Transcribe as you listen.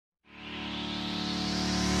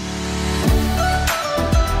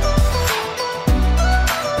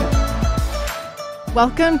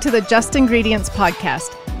Welcome to the Just Ingredients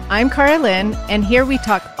podcast. I'm Cara Lynn, and here we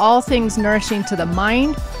talk all things nourishing to the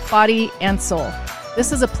mind, body, and soul.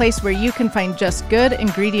 This is a place where you can find just good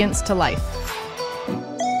ingredients to life.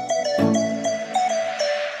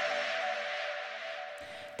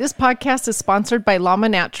 This podcast is sponsored by Llama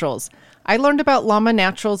Naturals. I learned about Llama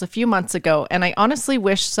Naturals a few months ago, and I honestly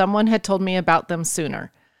wish someone had told me about them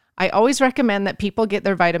sooner. I always recommend that people get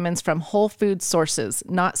their vitamins from whole food sources,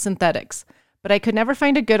 not synthetics. But I could never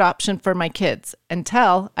find a good option for my kids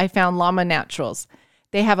until I found Llama Naturals.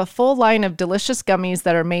 They have a full line of delicious gummies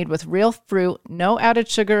that are made with real fruit, no added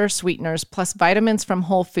sugar or sweeteners, plus vitamins from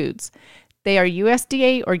whole foods. They are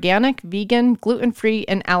USDA organic, vegan, gluten-free,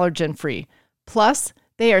 and allergen-free. Plus,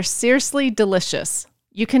 they are seriously delicious.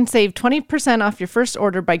 You can save 20% off your first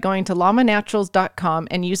order by going to llamaNaturals.com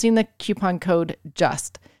and using the coupon code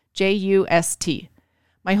JUST, J-U-S-T.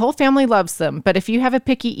 My whole family loves them, but if you have a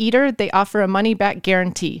picky eater, they offer a money-back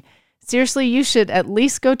guarantee. Seriously, you should at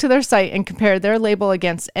least go to their site and compare their label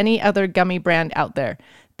against any other gummy brand out there.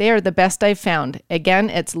 They are the best I've found.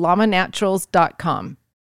 Again, it's llamaNaturals.com.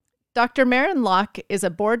 Dr. Maren Locke is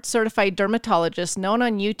a board-certified dermatologist known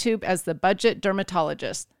on YouTube as the Budget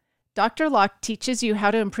Dermatologist. Dr. Locke teaches you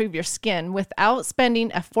how to improve your skin without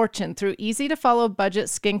spending a fortune through easy-to-follow budget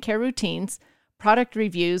skincare routines, product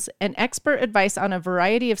reviews, and expert advice on a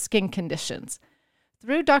variety of skin conditions.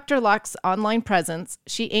 Through Dr. Locke's online presence,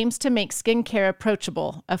 she aims to make skincare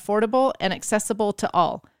approachable, affordable, and accessible to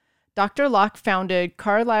all. Dr. Locke founded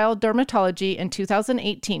Carlisle Dermatology in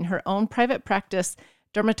 2018, her own private practice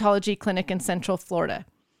dermatology clinic in Central Florida.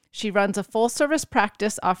 She runs a full-service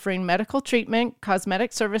practice offering medical treatment,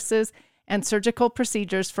 cosmetic services, and surgical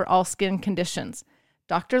procedures for all skin conditions.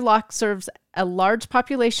 Dr. Locke serves a large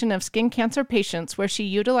population of skin cancer patients where she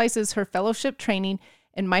utilizes her fellowship training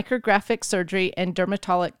in micrographic surgery and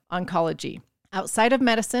dermatologic oncology. Outside of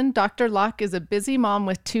medicine, Dr. Locke is a busy mom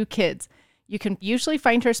with 2 kids. You can usually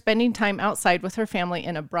find her spending time outside with her family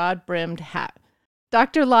in a broad-brimmed hat.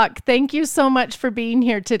 Dr. Locke, thank you so much for being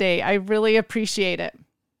here today. I really appreciate it.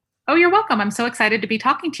 Oh, you're welcome. I'm so excited to be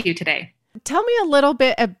talking to you today. Tell me a little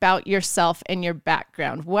bit about yourself and your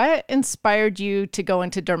background. What inspired you to go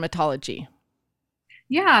into dermatology?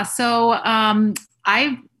 Yeah, so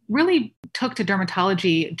I really took to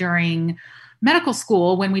dermatology during medical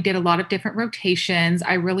school when we did a lot of different rotations.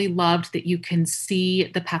 I really loved that you can see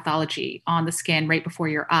the pathology on the skin right before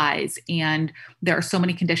your eyes. And there are so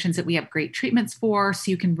many conditions that we have great treatments for,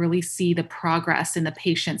 so you can really see the progress in the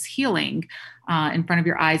patient's healing in front of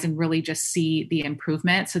your eyes and really just see the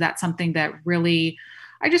improvement. So that's something that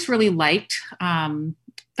I just really liked, found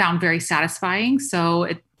very satisfying. So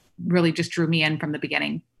it really just drew me in from the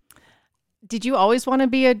beginning. Did you always want to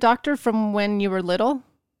be a doctor from when you were little?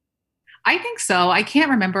 I think so. I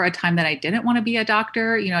can't remember a time that I didn't want to be a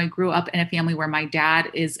doctor. You know, I grew up in a family where my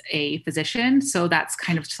dad is a physician. So that's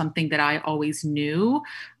kind of something that I always knew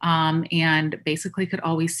and basically could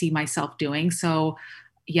always see myself doing. So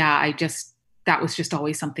yeah, that was just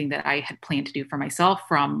always something that I had planned to do for myself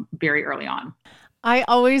from very early on. I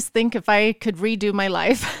always think if I could redo my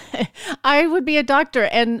life, I would be a doctor.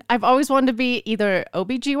 And I've always wanted to be either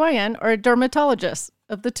OBGYN or a dermatologist,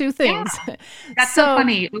 of the 2 things. Yeah, that's so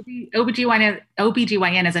funny.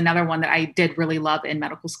 OBGYN is another one that I did really love in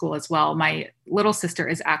medical school as well. My little sister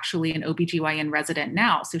is actually an OBGYN resident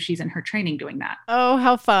now. So she's in her training doing that. Oh,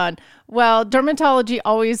 how fun. Well, dermatology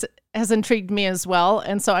always has intrigued me as well.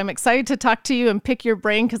 And so I'm excited to talk to you and pick your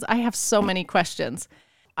brain because I have so many questions.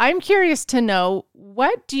 I'm curious to know,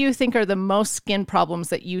 what do you think are the most skin problems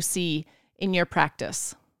that you see in your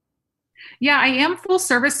practice? Yeah, I am full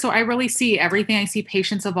service, so I really see everything. I see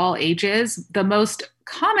patients of all ages. The most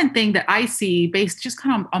common thing that I see, based just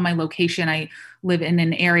kind of on my location, I live in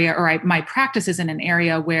an area, my practice is in an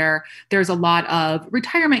area where there's a lot of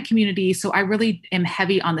retirement community. So I really am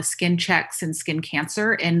heavy on the skin checks and skin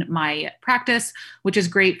cancer in my practice, which is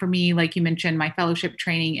great for me. Like you mentioned, my fellowship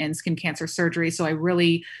training in skin cancer surgery. So I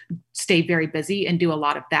really stay very busy and do a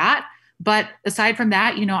lot of that. But aside from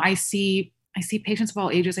that, you know, I see patients of all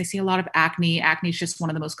ages. I see a lot of acne. Acne is just one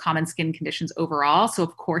of the most common skin conditions overall. So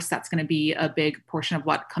of course, that's going to be a big portion of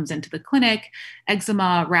what comes into the clinic.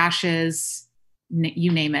 Eczema, rashes,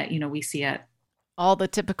 you name it, you know, we see it. All the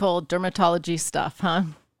typical dermatology stuff, huh?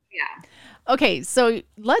 Yeah. Okay, so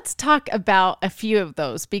let's talk about a few of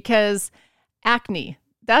those because acne,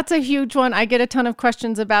 that's a huge one. I get a ton of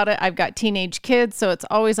questions about it. I've got teenage kids, so it's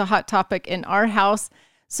always a hot topic in our house.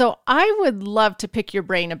 So I would love to pick your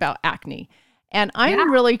brain about acne. And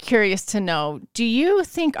I'm really curious to know, do you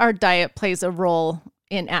think our diet plays a role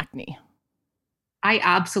in acne? I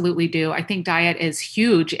absolutely do. I think diet is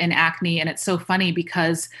huge in acne. And it's so funny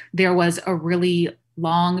because there was a really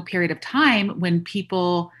long period of time when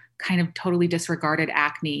people kind of totally disregarded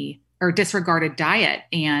acne or disregarded diet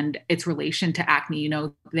and its relation to acne.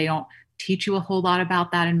 They don't teach you a whole lot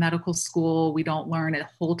about that in medical school. We don't learn a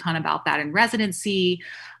whole ton about that in residency.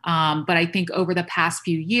 But I think over the past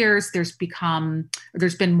few years, there's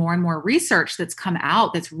been more and more research that's come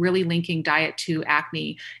out that's really linking diet to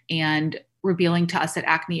acne and revealing to us that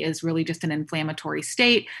acne is really just an inflammatory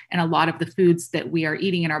state. And a lot of the foods that we are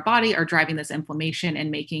eating in our body are driving this inflammation and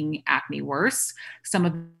making acne worse. Some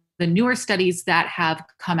of the newer studies that have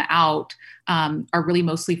come out are really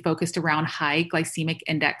mostly focused around high glycemic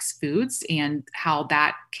index foods and how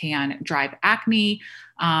that can drive acne.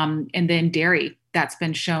 And then dairy, that's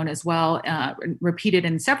been shown as well, repeated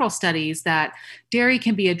in several studies, that dairy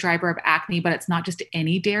can be a driver of acne, but it's not just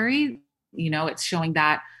any dairy. It's showing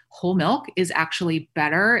that whole milk is actually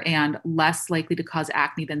better and less likely to cause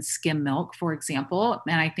acne than skim milk, for example.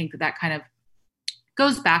 And I think that kind of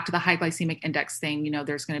goes back to the high glycemic index thing.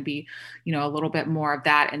 There's going to be, a little bit more of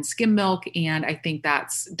that in skim milk. And I think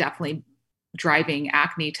that's definitely driving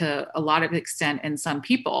acne to a lot of extent in some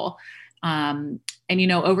people. And,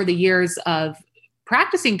 over the years of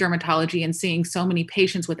practicing dermatology and seeing so many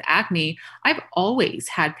patients with acne, I've always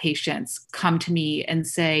had patients come to me and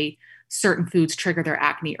say, certain foods trigger their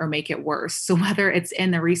acne or make it worse. So whether it's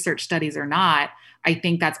in the research studies or not, I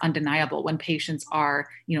think that's undeniable. When patients are,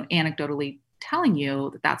 anecdotally telling you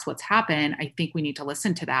that that's what's happened, I think we need to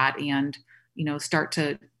listen to that and, start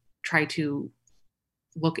to try to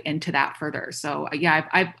look into that further. So yeah,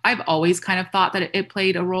 I've always kind of thought that it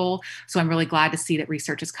played a role. So I'm really glad to see that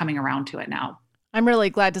research is coming around to it now. I'm really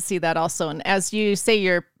glad to see that also. And as you say,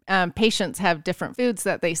 your patients have different foods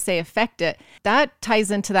that they say affect it. That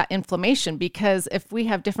ties into that inflammation, because if we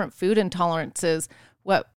have different food intolerances,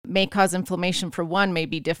 what may cause inflammation for one may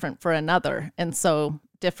be different for another. And so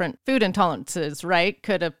different food intolerances, right,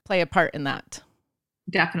 could play a part in that.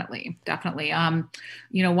 Definitely.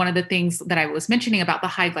 One of the things that I was mentioning about the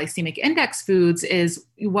high glycemic index foods is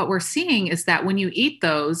what we're seeing is that when you eat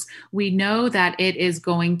those, we know that it is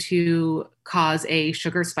going to cause a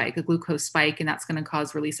sugar spike, a glucose spike, and that's going to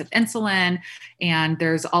cause release of insulin. And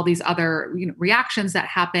there's all these other reactions that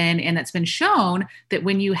happen. And it's been shown that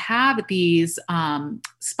when you have these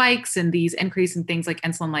spikes and these increase in things like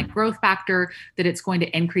insulin-like growth factor, that it's going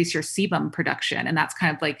to increase your sebum production. And that's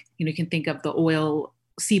kind of like, you can think of the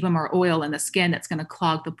sebum or oil in the skin that's going to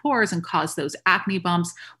clog the pores and cause those acne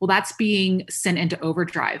bumps. Well, that's being sent into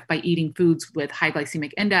overdrive by eating foods with high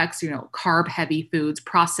glycemic index, carb heavy foods,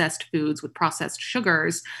 processed foods with processed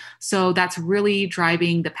sugars. So that's really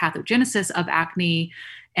driving the pathogenesis of acne.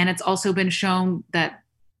 And it's also been shown that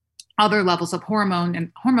other levels of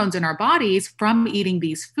hormones in our bodies from eating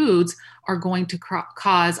these foods are going to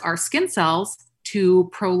cause our skin cells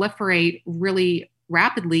to proliferate really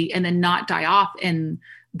rapidly and then not die off in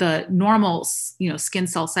the normal, skin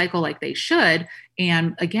cell cycle like they should.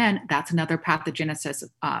 And again, that's another pathogenesis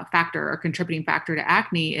factor or contributing factor to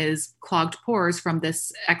acne is clogged pores from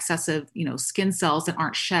this excessive, skin cells that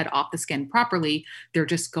aren't shed off the skin properly. They're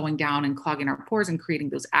just going down and clogging our pores and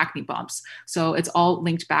creating those acne bumps. So it's all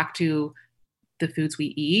linked back to the foods we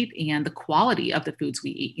eat and the quality of the foods we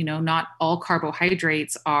eat. Not all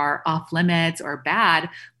carbohydrates are off limits or bad,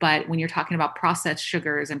 but when you're talking about processed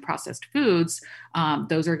sugars and processed foods,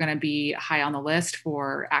 those are going to be high on the list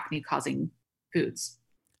for acne causing foods.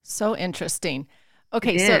 So interesting.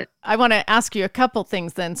 Okay, so I want to ask you a couple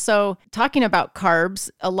things then. So talking about carbs,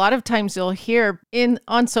 a lot of times you'll hear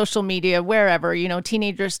on social media, wherever,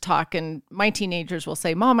 teenagers talk, and my teenagers will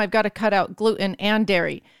say, Mom, I've got to cut out gluten and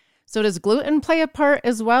dairy. So does gluten play a part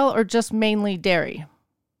as well, or just mainly dairy?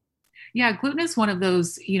 Yeah, gluten is one of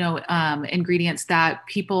those, ingredients that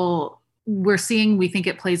we think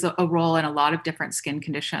it plays a role in a lot of different skin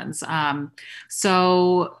conditions.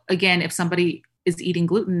 So again, if somebody is eating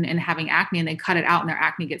gluten and having acne and they cut it out and their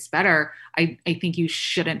acne gets better, I think you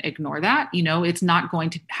shouldn't ignore that. It's not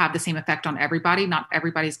going to have the same effect on everybody. Not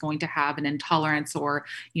everybody's going to have an intolerance or,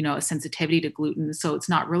 a sensitivity to gluten. So it's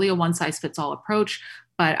not really a one size fits all approach.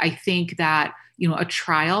 But I think that, a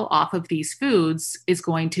trial off of these foods is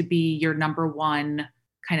going to be your number one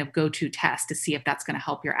kind of go-to test to see if that's going to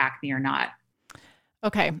help your acne or not.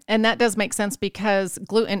 Okay. And that does make sense because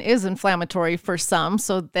gluten is inflammatory for some.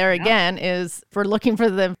 So there again is, if we're looking for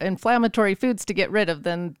the inflammatory foods to get rid of,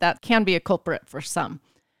 then that can be a culprit for some.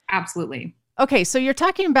 Absolutely. Okay. So you're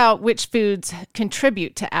talking about which foods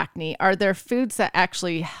contribute to acne. Are there foods that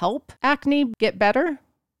actually help acne get better?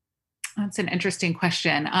 That's an interesting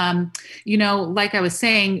question. Like I was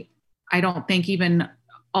saying, I don't think even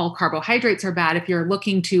all carbohydrates are bad. If you're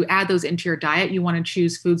looking to add those into your diet, you want to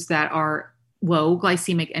choose foods that are low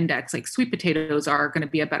glycemic index. Like sweet potatoes are going to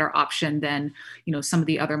be a better option than, some of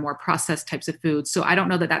the other more processed types of foods. So I don't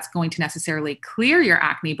know that that's going to necessarily clear your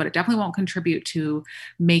acne, but it definitely won't contribute to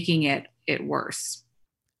making it worse.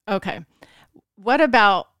 Okay. What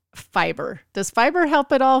about fiber? Does fiber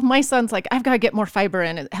help at all? My son's like, I've got to get more fiber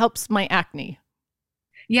in. It helps my acne.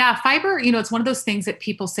 Yeah, fiber, it's one of those things that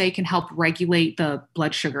people say can help regulate the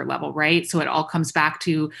blood sugar level, right? So it all comes back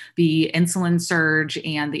to the insulin surge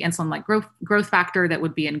and the insulin like growth factor that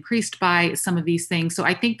would be increased by some of these things. So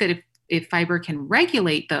I think that if fiber can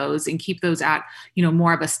regulate those and keep those at,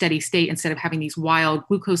 more of a steady state instead of having these wild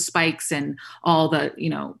glucose spikes and all the,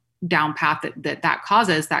 down path that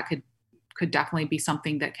causes, that could definitely be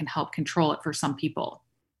something that can help control it for some people.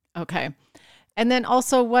 Okay. And then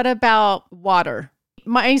also, what about water?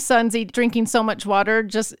 My son's drinking so much water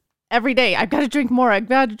just every day. I've got to drink more. I've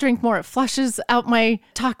got to drink more. It flushes out my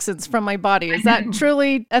toxins from my body. Is that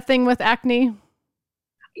truly a thing with acne?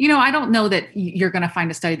 I don't know that you're going to find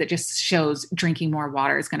a study that just shows drinking more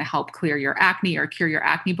water is going to help clear your acne or cure your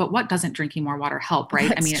acne. But what doesn't drinking more water help, right?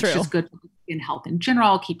 That's true. It's just good for skin health in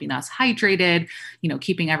general, keeping us hydrated,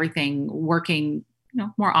 keeping everything working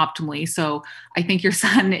more optimally. So I think your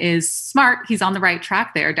son is smart. He's on the right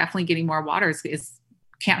track there. Definitely getting more water is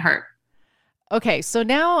can't hurt. Okay, so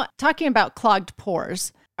now talking about clogged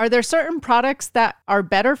pores, are there certain products that are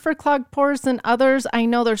better for clogged pores than others? I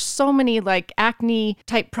know there's so many like acne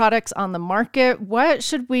type products on the market. What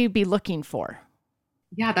should we be looking for?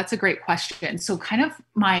 Yeah, that's a great question. So kind of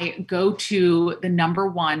my go-to, the number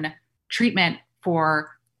one treatment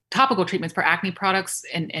for topical treatments for acne products,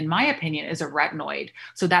 in my opinion, is a retinoid.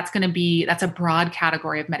 So that's a broad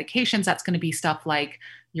category of medications. That's going to be stuff like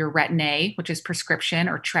your Retin-A, which is prescription,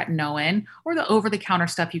 or tretinoin, or the over-the-counter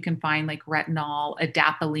stuff you can find like retinol,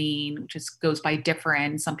 adapalene, which goes by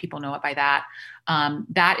Differin. Some people know it by that.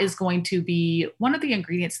 That is going to be one of the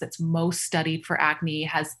ingredients that's most studied for acne,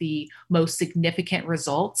 has the most significant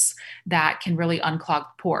results that can really unclog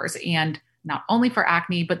pores. And not only for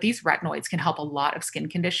acne, but these retinoids can help a lot of skin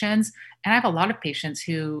conditions. And I have a lot of patients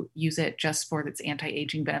who use it just for its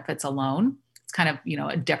anti-aging benefits alone. It's kind of,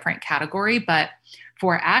 a different category, but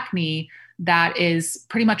for acne, that is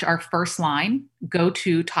pretty much our first line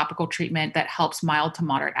go-to topical treatment that helps mild to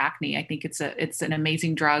moderate acne. I think it's an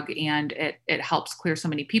amazing drug, and it helps clear so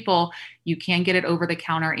many people. You can get it over the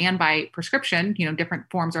counter and by prescription. Different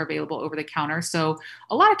forms are available over the counter. So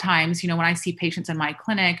a lot of times, when I see patients in my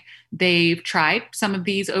clinic, they've tried some of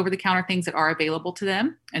these over the counter things that are available to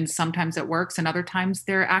them, and sometimes it works, and other times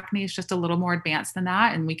their acne is just a little more advanced than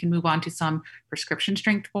that, and we can move on to some prescription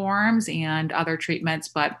strength forms and other treatments.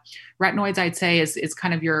 But retinoids, I'd say, is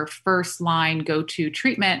kind of your first line go-to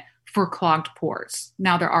treatment for clogged pores.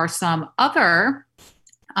 Now, there are some other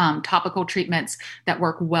topical treatments that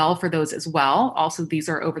work well for those as well. Also, these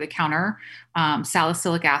are over the counter.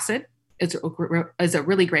 Salicylic acid is a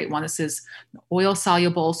really great one. This is oil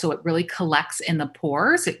soluble, so it really collects in the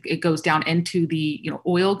pores. It goes down into the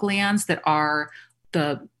oil glands that are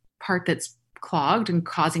the part that's clogged and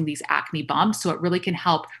causing these acne bumps. So it really can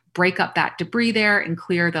help break up that debris there and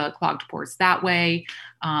clear the clogged pores that way.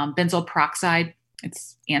 Benzoyl peroxide,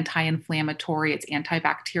 it's anti-inflammatory, it's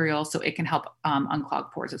antibacterial, so it can help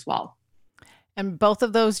unclog pores as well. And both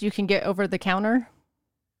of those you can get over the counter?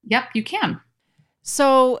 Yep, you can.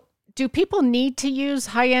 So do people need to use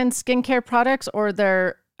high-end skincare products, or are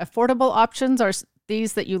there affordable options? Are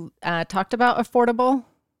these that you talked about affordable?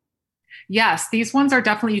 Yes, these ones are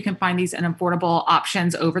definitely, you can find these in affordable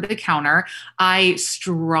options over the counter. I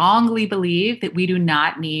strongly believe that we do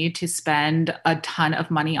not need to spend a ton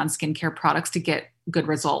of money on skincare products to get good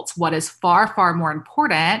results. What is far, far more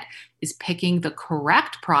important is picking the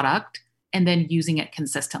correct product and then using it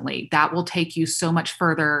consistently. That will take you so much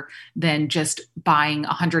further than just buying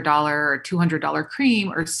 $100 or $200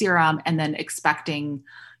 cream or serum and then expecting,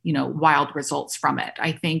 wild results from it.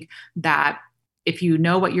 I think that if you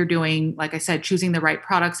know what you're doing, like I said, choosing the right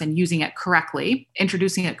products and using it correctly,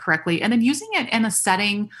 introducing it correctly, and then using it in a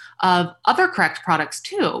setting of other correct products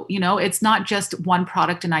too. It's not just one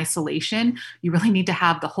product in isolation. You really need to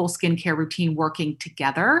have the whole skincare routine working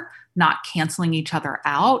together, not canceling each other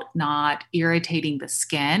out, not irritating the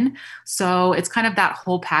skin. So it's kind of that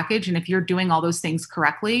whole package. And if you're doing all those things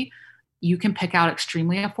correctly, you can pick out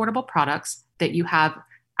extremely affordable products that you have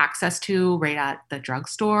access to right at the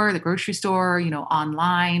drugstore, the grocery store,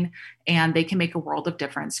 online, and they can make a world of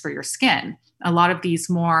difference for your skin. A lot of these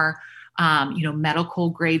more, medical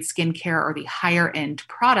grade skincare or the higher end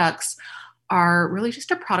products are really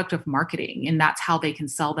just a product of marketing, and that's how they can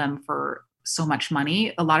sell them for so much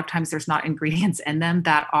money. A lot of times there's not ingredients in them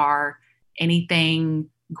that are anything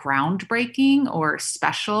groundbreaking or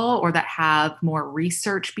special or that have more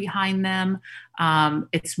research behind them.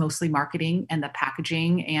 It's mostly marketing and the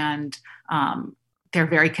packaging, and they're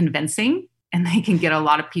very convincing, and they can get a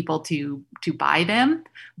lot of people to buy them.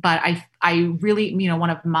 But I really, one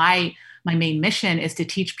of my main mission is to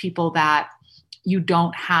teach people that you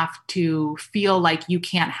don't have to feel like you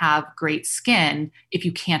can't have great skin if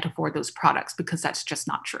you can't afford those products, because that's just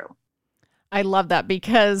not true. I love that,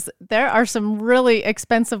 because there are some really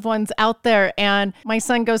expensive ones out there. And my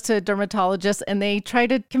son goes to a dermatologist and they try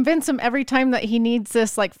to convince him every time that he needs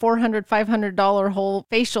this like $400, $500 whole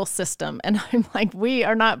facial system. And I'm like, we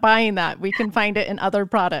are not buying that. We can find it in other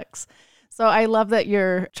products. So I love that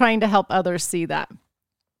you're trying to help others see that.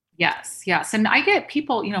 Yes, yes. And I get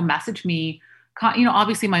people, message me,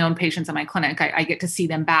 obviously my own patients in my clinic, I get to see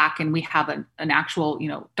them back, and we have an actual,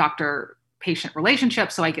 doctor patient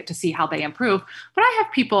relationship. So I get to see how they improve. But I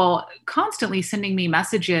have people constantly sending me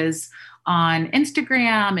messages on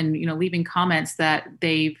Instagram and, leaving comments that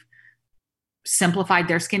they've simplified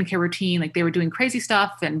their skincare routine. Like they were doing crazy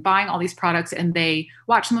stuff and buying all these products, and they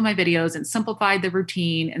watched some of my videos and simplified the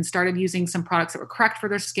routine and started using some products that were correct for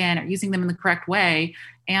their skin or using them in the correct way.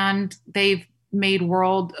 And they've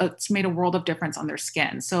it's made a world of difference on their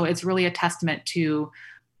skin. So it's really a testament to,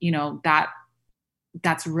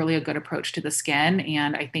 that's really a good approach to the skin.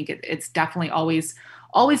 And I think it's definitely always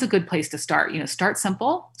a good place to start. Start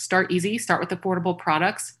simple, start easy, start with affordable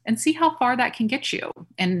products, and see how far that can get you.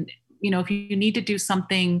 And, if you need to do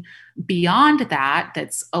something beyond that,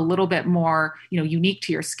 that's a little bit more, unique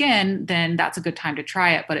to your skin, then that's a good time to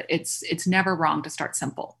try it. But it's never wrong to start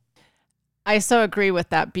simple. I so agree with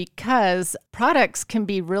that, because products can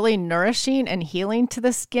be really nourishing and healing to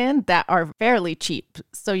the skin that are fairly cheap.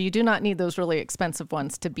 So you do not need those really expensive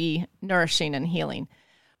ones to be nourishing and healing.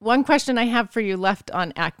 One question I have for you left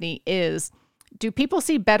on acne is, do people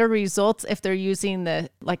see better results if they're using the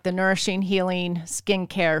nourishing, healing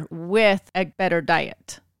skincare with a better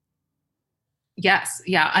diet? Yes.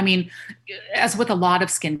 Yeah. I mean, as with a lot of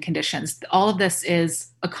skin conditions, all of this is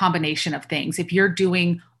a combination of things. If you're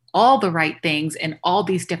doing all the right things in all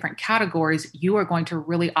these different categories, you are going to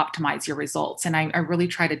really optimize your results. And I really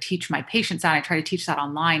try to teach my patients that. I try to teach that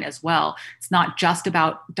online as well. It's not just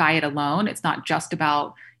about diet alone. It's not just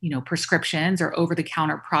about, prescriptions or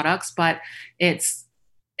over-the-counter products, but it's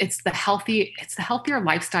the healthier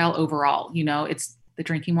lifestyle overall. It's the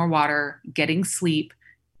drinking more water, getting sleep,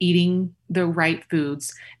 eating the right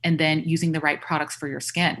foods, and then using the right products for your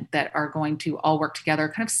skin that are going to all work together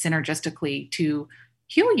kind of synergistically to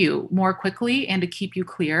heal you more quickly and to keep you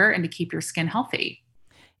clear and to keep your skin healthy.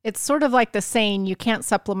 It's sort of like the saying, you can't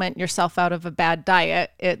supplement yourself out of a bad diet.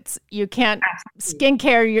 You can't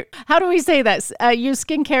skincare. How do we say that? Use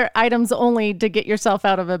skincare items only to get yourself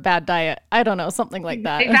out of a bad diet. I don't know, something like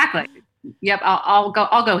that. Exactly. Yep. I'll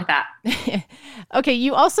go with that. Okay.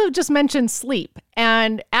 You also just mentioned sleep,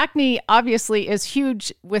 and acne obviously is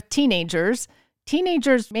huge with teenagers.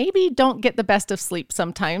 Teenagers maybe don't get the best of sleep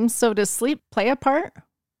sometimes. So does sleep play a part?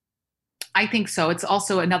 I think so. It's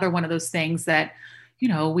also another one of those things that,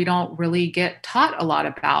 we don't really get taught a lot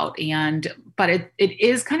about. But it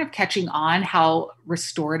is kind of catching on how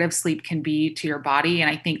restorative sleep can be to your body. And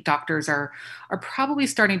I think doctors are probably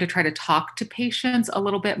starting to try to talk to patients a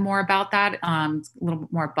little bit more about that, a little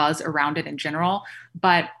bit more buzz around it in general.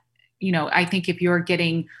 But, I think if you're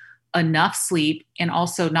getting enough sleep, and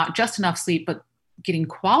also not just enough sleep, but getting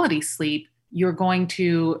quality sleep, you're going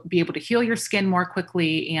to be able to heal your skin more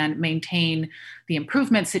quickly and maintain the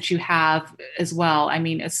improvements that you have as well. I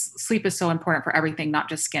mean, sleep is so important for everything, not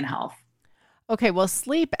just skin health. Okay, well,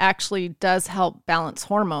 sleep actually does help balance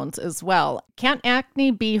hormones as well. Can't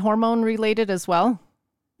acne be hormone related as well?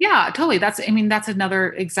 Yeah, totally. That's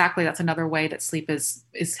another way that sleep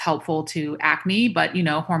is helpful to acne, but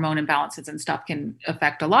hormone imbalances and stuff can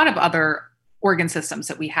affect a lot of other organ systems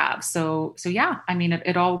that we have. So yeah,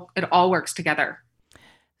 it all works together.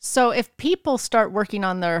 So if people start working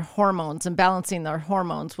on their hormones and balancing their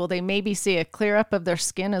hormones, will they maybe see a clear up of their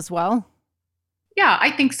skin as well? Yeah,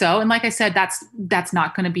 I think so. And like I said, that's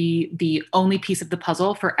not going to be the only piece of the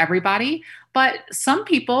puzzle for everybody. But some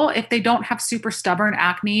people, if they don't have super stubborn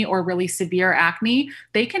acne or really severe acne,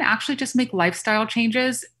 they can actually just make lifestyle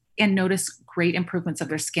changes and notice great improvements of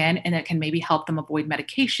their skin, and it can maybe help them avoid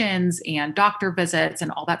medications and doctor visits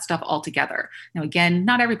and all that stuff altogether. Now, again,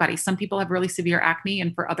 not everybody. Some people have really severe acne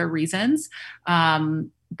and for other reasons,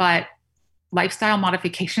 but lifestyle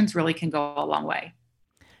modifications really can go a long way.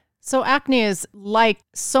 So acne is like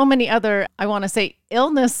so many other, I want to say,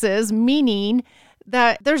 illnesses, meaning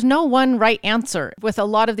that there's no one right answer. With a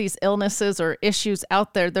lot of these illnesses or issues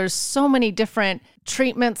out there, there's so many different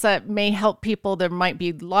treatments that may help people. There might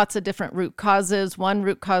be lots of different root causes. One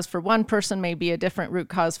root cause for one person may be a different root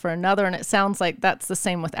cause for another. And it sounds like that's the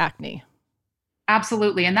same with acne.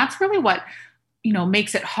 Absolutely. And that's really what,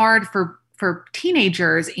 makes it hard for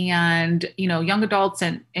teenagers and, young adults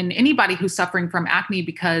and anybody who's suffering from acne,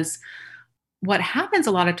 because what happens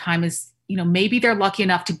a lot of time is, maybe they're lucky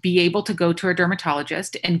enough to be able to go to a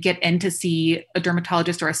dermatologist and get in to see a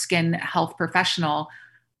dermatologist or a skin health professional.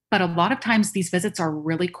 But a lot of times these visits are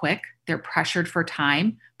really quick. They're pressured for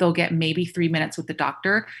time. They'll get maybe 3 minutes with the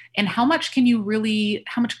doctor. And how much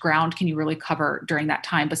ground can you really cover during that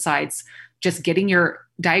time besides just getting your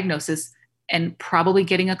diagnosis and probably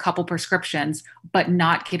getting a couple prescriptions, but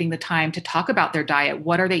not getting the time to talk about their diet?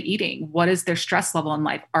 What are they eating? What is their stress level in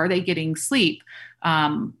life? Are they getting sleep?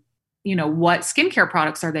 What skincare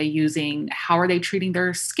products are they using? How are they treating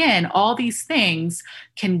their skin? All these things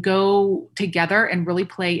can go together and really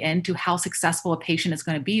play into how successful a patient is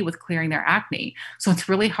going to be with clearing their acne. So it's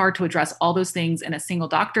really hard to address all those things in a single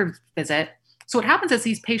doctor visit. So what happens is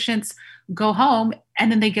these patients go home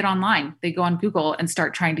and then they get online. They go on Google and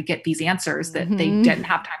start trying to get these answers that they didn't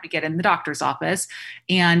have time to get in the doctor's office.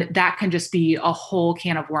 And that can just be a whole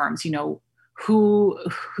can of worms. Who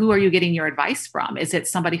are you getting your advice from? Is it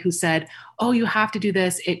somebody who said, oh, you have to do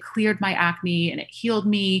this, it cleared my acne and it healed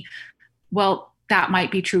me? Well, that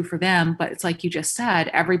might be true for them, but it's like you just said,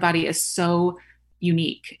 everybody is so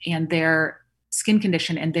unique and their skin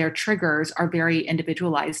condition and their triggers are very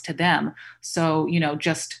individualized to them. So,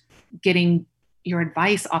 just getting your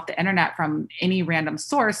advice off the internet from any random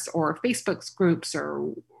source or Facebook groups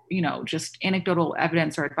or, just anecdotal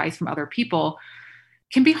evidence or advice from other people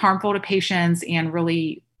can be harmful to patients and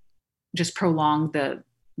really just prolong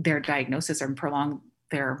their diagnosis and prolong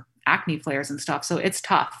their acne flares and stuff. So it's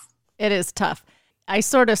tough. It is tough. I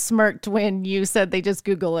sort of smirked when you said they just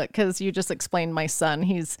Google it because you just explained my son.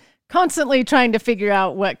 He's constantly trying to figure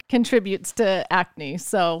out what contributes to acne.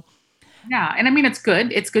 So yeah. And I mean, it's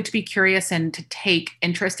good. It's good to be curious and to take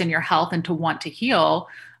interest in your health and to want to heal.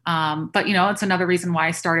 But it's another reason why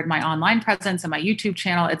I started my online presence and my YouTube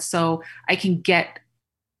channel. It's so I can get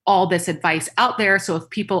all this advice out there. So if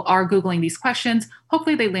people are Googling these questions,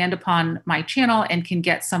 hopefully they land upon my channel and can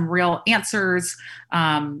get some real answers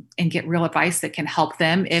and get real advice that can help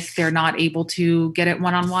them if they're not able to get it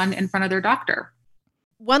one-on-one in front of their doctor.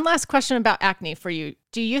 One last question about acne for you.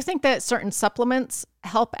 Do you think that certain supplements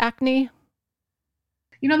help acne?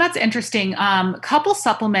 That's interesting. Couple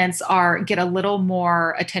supplements get a little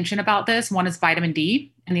more attention about this. One is vitamin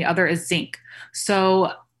D and the other is zinc.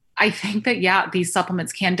 So I think that, yeah, these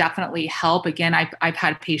supplements can definitely help. Again, I've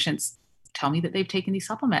had patients tell me that they've taken these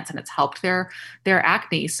supplements and it's helped their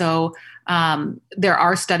acne. So there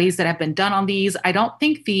are studies that have been done on these. I don't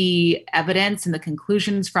think the evidence and the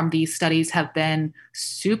conclusions from these studies have been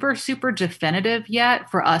super, super definitive yet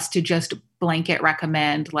for us to just blanket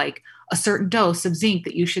recommend like a certain dose of zinc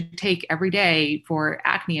that you should take every day for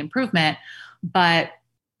acne improvement. But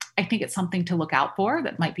I think it's something to look out for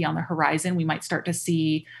that might be on the horizon. We might start to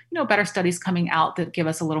see, better studies coming out that give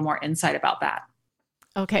us a little more insight about that.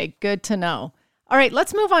 Okay, good to know. All right,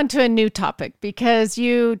 let's move on to a new topic because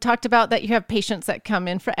you talked about that you have patients that come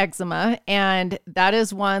in for eczema, and that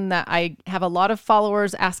is one that I have a lot of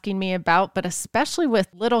followers asking me about, but especially with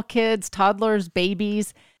little kids, toddlers,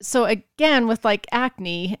 babies. So again, with like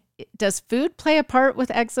acne, does food play a part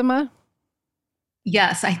with eczema?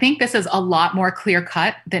 Yes, I think this is a lot more clear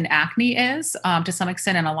cut than acne is to some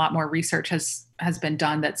extent, and a lot more research has been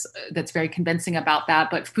done that's very convincing about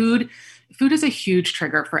that. But food is a huge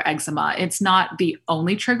trigger for eczema. It's not the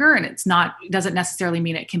only trigger, and it doesn't necessarily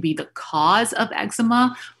mean it can be the cause of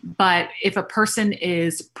eczema. But if a person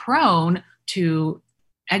is prone to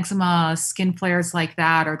eczema, skin flares like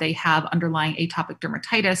that, or they have underlying atopic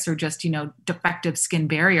dermatitis or just defective skin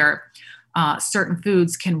barrier, certain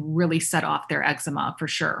foods can really set off their eczema for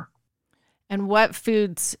sure. And what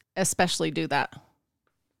foods especially do that?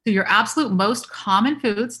 So your absolute most common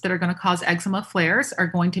foods that are going to cause eczema flares are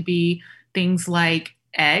going to be things like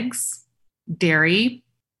eggs, dairy,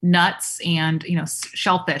 nuts, and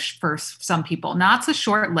shellfish for some people. Now it's a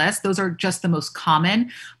short list. Those are just the most common,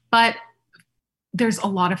 but there's a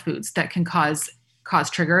lot of foods that can cause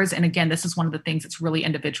triggers. And again, this is one of the things that's really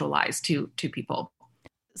individualized to people.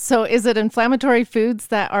 So is it inflammatory foods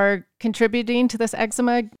that are contributing to this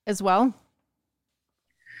eczema as well?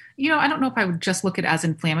 I don't know if I would just look at it as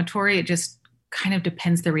inflammatory. It just kind of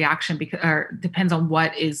depends the reaction because, or depends on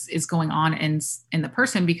what is going on in the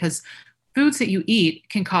person, because foods that you eat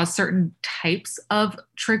can cause certain types of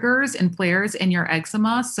triggers and flares in your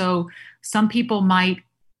eczema. So some people might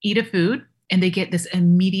eat a food and they get this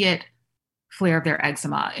immediate flare of their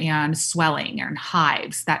eczema and swelling and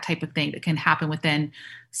hives, that type of thing that can happen within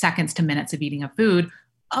seconds to minutes of eating a food.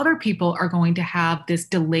 Other people are going to have this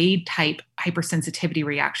delayed type hypersensitivity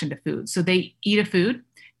reaction to food. So they eat a food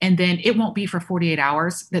and then it won't be for 48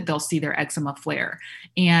 hours that they'll see their eczema flare.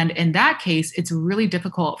 And in that case, it's really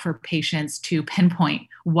difficult for patients to pinpoint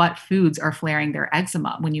what foods are flaring their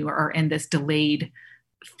eczema when you are in this delayed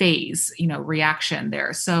phase, reaction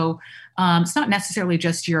there. So it's not necessarily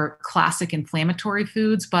just your classic inflammatory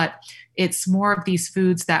foods, but it's more of these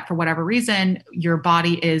foods that for whatever reason, your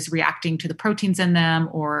body is reacting to the proteins in them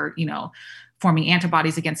or, forming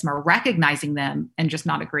antibodies against them or recognizing them and just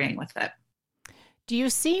not agreeing with it. Do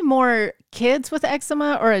you see more kids with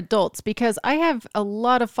eczema or adults? Because I have a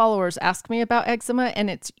lot of followers ask me about eczema and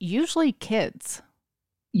it's usually kids.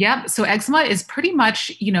 Yep. So eczema is pretty much,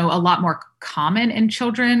 a lot more common in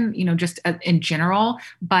children, just in general.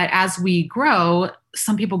 But as we grow,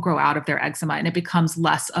 some people grow out of their eczema and it becomes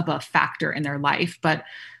less of a factor in their life. But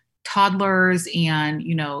toddlers and,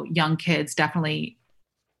 young kids definitely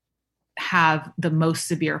have the most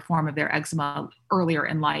severe form of their eczema earlier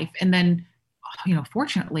in life. And then,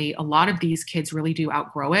 fortunately, a lot of these kids really do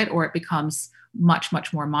outgrow it or it becomes much,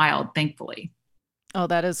 much more mild, thankfully. Oh,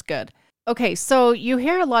 that is good. Okay, so you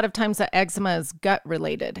hear a lot of times that eczema is gut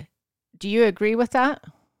related. Do you agree with that?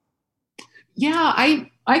 Yeah, I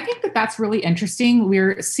think that that's really interesting.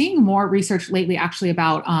 We're seeing more research lately actually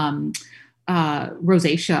about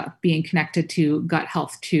rosacea being connected to gut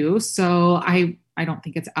health too. So I don't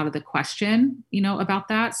think it's out of the question, about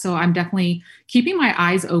that. So I'm definitely keeping my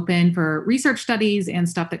eyes open for research studies and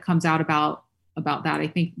stuff that comes out about that. I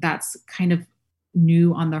think that's kind of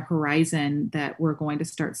new on the horizon that we're going to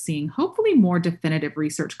start seeing hopefully more definitive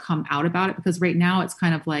research come out about it, because right now it's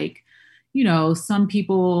kind of like, some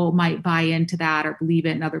people might buy into that or believe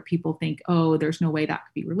it and other people think, oh, there's no way that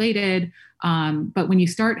could be related. But when you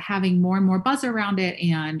start having more and more buzz around it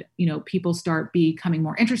and, people start becoming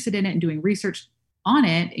more interested in it and doing research on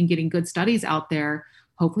it and getting good studies out there,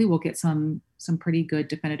 hopefully we'll get some pretty good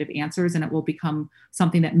definitive answers and it will become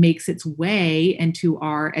something that makes its way into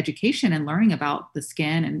our education and learning about the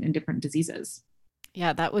skin and different diseases.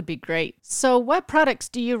 Yeah, that would be great. So what products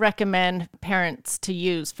do you recommend parents to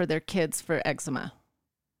use for their kids for eczema?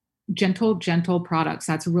 Gentle products.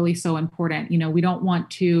 That's really so important. We don't want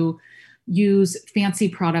to use fancy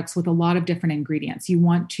products with a lot of different ingredients. You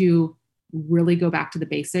want to really go back to the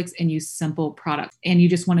basics and use simple products. And you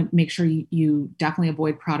just want to make sure you definitely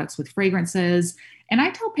avoid products with fragrances. And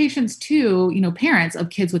I tell patients too, parents of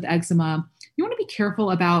kids with eczema, you want to be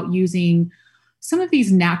careful about using some of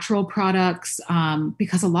these natural products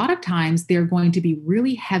because a lot of times they're going to be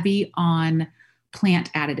really heavy on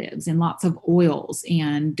plant additives and lots of oils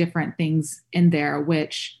and different things in there,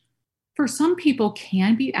 which for some people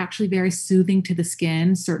can be actually very soothing to the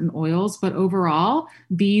skin, certain oils, but overall,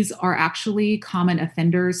 these are actually common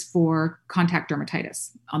offenders for contact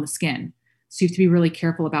dermatitis on the skin. So you have to be really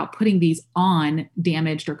careful about putting these on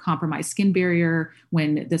damaged or compromised skin barrier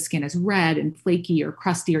when the skin is red and flaky or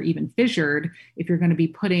crusty or even fissured. If you're going to be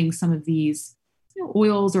putting some of these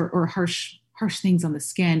oils or harsh things on the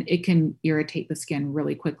skin, it can irritate the skin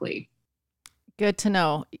really quickly. Good to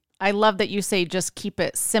know. I love that you say just keep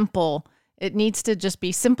it simple. It needs to just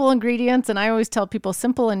be simple ingredients. And I always tell people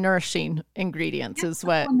simple and nourishing ingredients is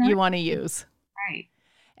what you want to use. Right.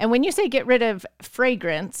 And when you say get rid of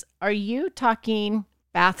fragrance, are you talking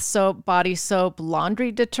bath soap, body soap,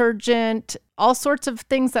 laundry detergent, all sorts of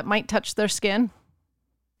things that might touch their skin?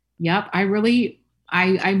 Yep.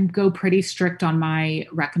 I go pretty strict on my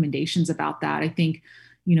recommendations about that. I think,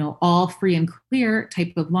 all free and clear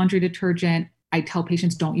type of laundry detergent. I tell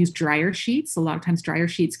patients don't use dryer sheets. A lot of times dryer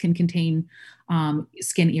sheets can contain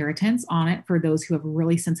skin irritants on it for those who have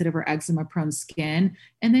really sensitive or eczema prone skin.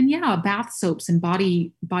 And then, bath soaps and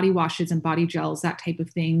body washes and body gels, that type of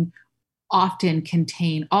thing often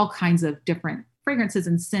contain all kinds of different fragrances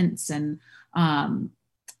and scents and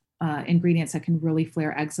ingredients that can really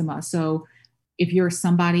flare eczema. So if you're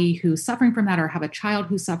somebody who's suffering from that or have a child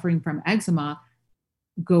who's suffering from eczema,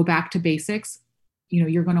 go back to basics.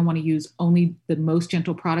 You're going to want to use only the most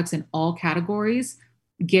gentle products in all categories.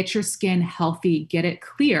 Get your skin healthy, get it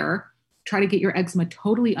clear, try to get your eczema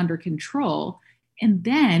totally under control. And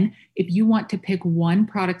then if you want to pick one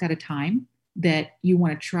product at a time that you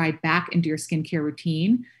want to try back into your skincare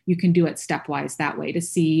routine, you can do it stepwise that way to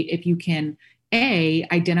see if you can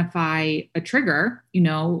identify a trigger,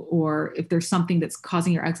 or if there's something that's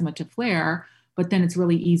causing your eczema to flare, but then it's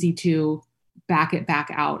really easy to back it back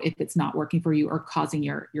out if it's not working for you or causing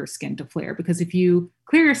your skin to flare. Because if you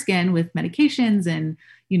clear your skin with medications and,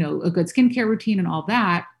 a good skincare routine and all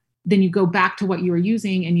that, then you go back to what you were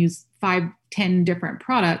using and use 5-10 different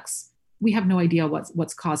products. We have no idea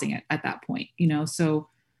what's causing it at that point, so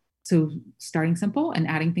starting simple and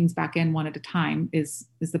adding things back in one at a time is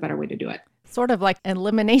the better way to do it. Sort of like an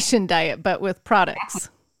elimination diet, but with products.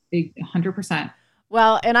 100%.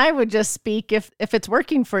 Well, and I would just speak, if it's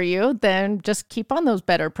working for you, then just keep on those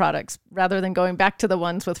better products rather than going back to the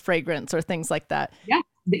ones with fragrance or things like that.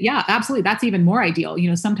 Yeah, absolutely. That's even more ideal.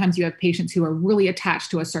 Sometimes you have patients who are really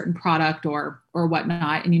attached to a certain product or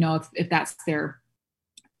whatnot. And, if that's their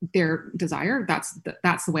desire, that's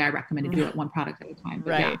the way I recommend to do it, one product at a time.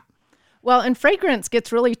 But right. Yeah. Well, and fragrance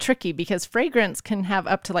gets really tricky because fragrance can have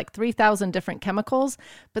up to like 3,000 different chemicals,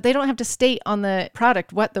 but they don't have to state on the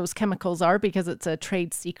product what those chemicals are because it's a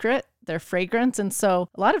trade secret, their fragrance. And so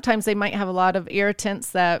a lot of times they might have a lot of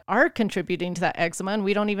irritants that are contributing to that eczema, and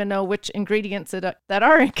we don't even know which ingredients that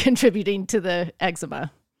are contributing to the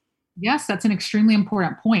eczema. Yes, that's an extremely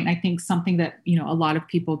important point. I think something that, a lot of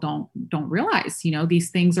people don't realize,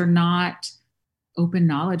 these things are not open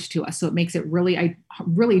knowledge to us. So it makes it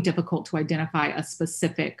really difficult to identify a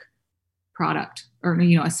specific product or,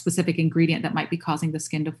 a specific ingredient that might be causing the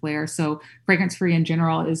skin to flare. So fragrance-free in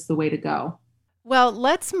general is the way to go. Well,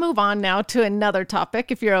 let's move on now to another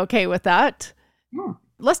topic, if you're okay with that. Yeah.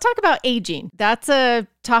 Let's talk about aging. That's a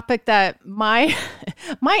topic that my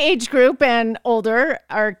age group and older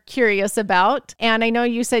are curious about. And I know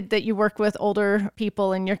you said that you work with older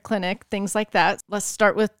people in your clinic, things like that. Let's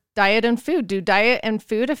start with diet and food. Do diet and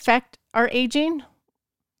food affect our aging?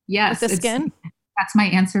 Yes. With the skin? That's my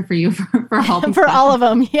answer for you for all for all of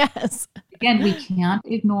them, yes. Again, we can't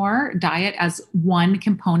ignore diet as one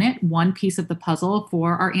component, one piece of the puzzle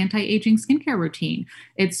for our anti-aging skincare routine.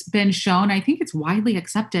 It's been shown, I think it's widely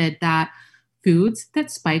accepted, that foods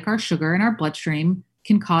that spike our sugar in our bloodstream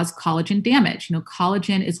can cause collagen damage.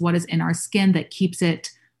 Collagen is what is in our skin that keeps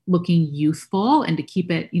it looking youthful and to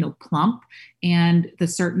keep it, plump. And the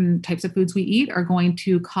certain types of foods we eat are going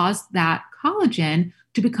to cause that collagen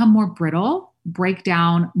to become more brittle, break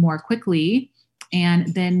down more quickly,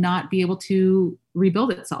 and then not be able to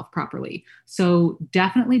rebuild itself properly. So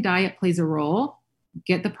definitely diet plays a role.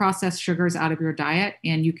 Get the processed sugars out of your diet,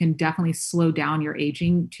 and you can definitely slow down your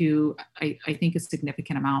aging to, I think, a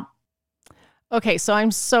significant amount. Okay, so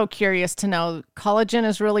I'm so curious to know, collagen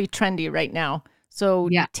is really trendy right now. So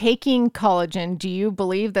Taking collagen, do you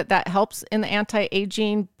believe that helps in the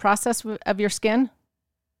anti-aging process of your skin?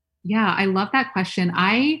 Yeah, I love that question.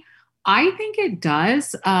 I think it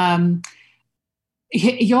does.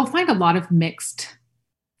 You'll find a lot of mixed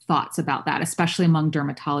thoughts about that, especially among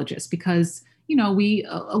dermatologists, because,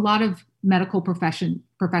 a lot of medical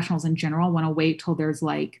professionals in general want to wait till there's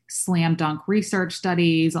like slam dunk research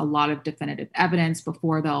studies, a lot of definitive evidence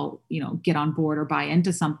before they'll, get on board or buy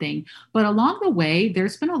into something. But along the way,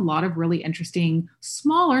 there's been a lot of really interesting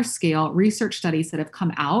smaller scale research studies that have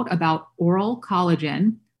come out about oral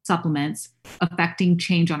collagen supplements affecting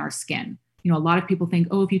change on our skin. A lot of people think,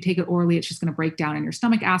 if you take it orally, it's just going to break down in your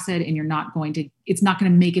stomach acid and it's not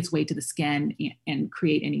going to make its way to the skin and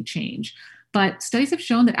create any change. But studies have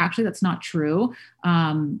shown that actually that's not true.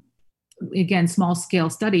 Again, small scale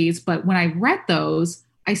studies. But when I read those,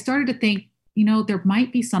 I started to think, there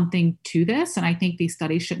might be something to this. And I think these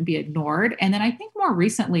studies shouldn't be ignored. And then I think more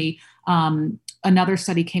recently, another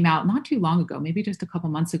study came out not too long ago, maybe just a couple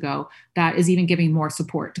months ago, that is even giving more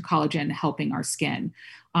support to collagen helping our skin.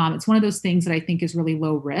 It's one of those things that I think is really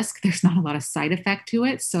low risk. There's not a lot of side effect to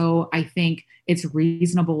it. So I think it's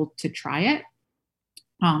reasonable to try it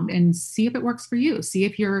and see if it works for you. See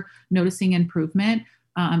if you're noticing improvement.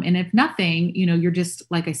 And if nothing, you're just,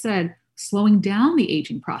 like I said, slowing down the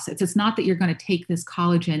aging process. It's not that you're going to take this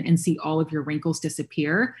collagen and see all of your wrinkles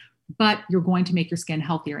disappear, but you're going to make your skin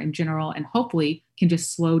healthier in general and hopefully can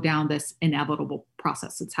just slow down this inevitable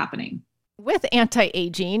process that's happening. With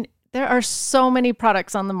anti-aging, there are so many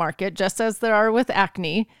products on the market, just as there are with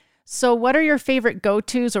acne. So what are your favorite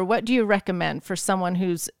go-tos, or what do you recommend for someone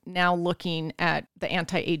who's now looking at the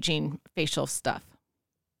anti-aging facial stuff?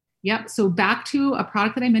 Yep. So back to a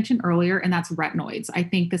product that I mentioned earlier, and that's retinoids. I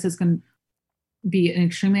think this is going to be an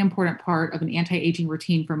extremely important part of an anti-aging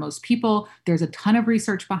routine for most people. There's a ton of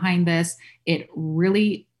research behind this. It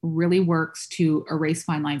really, really works to erase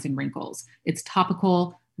fine lines and wrinkles. It's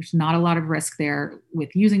topical. There's not a lot of risk there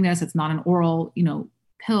with using this. It's not an oral,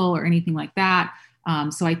 pill or anything like that.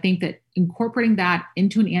 So I think that incorporating that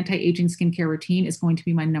into an anti-aging skincare routine is going to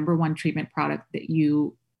be my number one treatment product that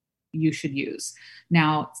you should use.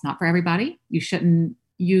 Now, it's not for everybody. You shouldn't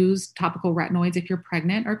use topical retinoids if you're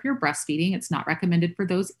pregnant or if you're breastfeeding. It's not recommended for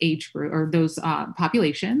those age group or those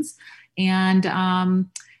populations. And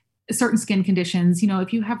certain skin conditions,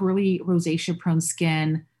 if you have really rosacea prone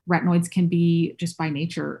skin, retinoids can be just by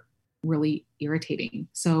nature really irritating.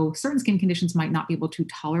 So certain skin conditions might not be able to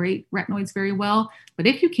tolerate retinoids very well. But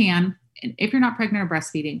if you can, and if you're not pregnant or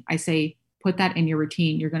breastfeeding, I say put that in your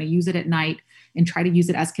routine. You're going to use it at night and try to use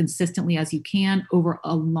it as consistently as you can over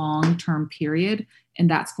a long-term period. And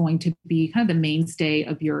that's going to be kind of the mainstay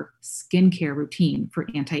of your skincare routine for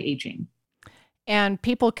anti-aging. And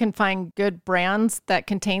people can find good brands that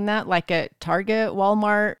contain that, like at Target,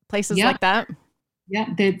 Walmart, places like that. Yeah,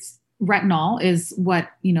 that's retinol is what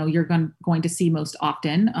you're going to see most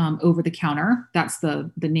often over the counter. That's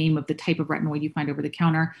the name of the type of retinoid you find over the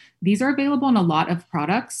counter. These are available in a lot of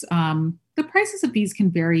products. The prices of these can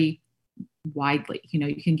vary widely.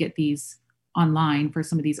 You can get these online for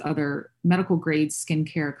some of these other medical grade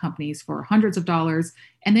skincare companies for hundreds of dollars.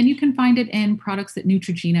 And then you can find it in products that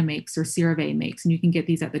Neutrogena makes or CeraVe makes. And you can get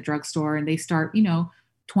these at the drugstore and they start,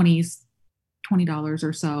 $20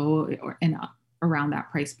 or so and around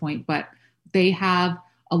that price point. But they have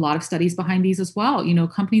a lot of studies behind these as well.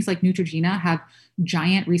 Companies like Neutrogena have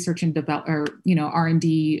giant research and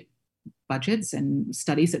R&D budgets and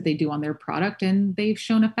studies that they do on their product, and they've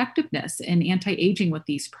shown effectiveness in anti-aging with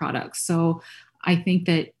these products. So I think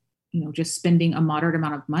that, just spending a moderate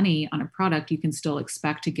amount of money on a product, you can still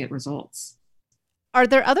expect to get results. Are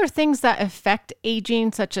there other things that affect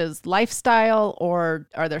aging, such as lifestyle, or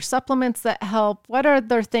are there supplements that help? What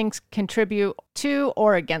other things contribute to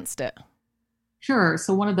or against it? Sure.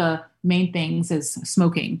 So one of the main things is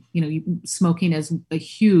smoking. Smoking is a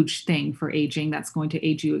huge thing for aging. That's going to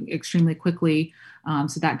age you extremely quickly.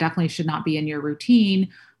 So that definitely should not be in your routine.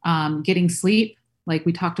 Getting sleep, like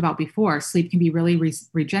we talked about before, sleep can be really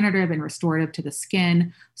regenerative and restorative to the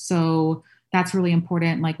skin. So that's really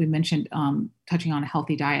important. Like we mentioned, touching on a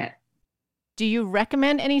healthy diet. Do you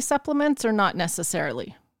recommend any supplements or not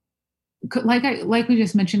necessarily? Like we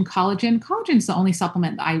just mentioned, collagen. Collagen is the only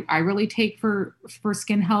supplement I really take for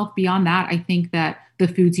skin health. Beyond that, I think that the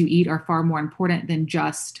foods you eat are far more important than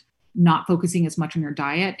just not focusing as much on your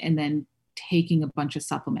diet and then taking a bunch of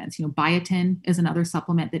supplements. Biotin is another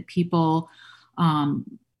supplement that people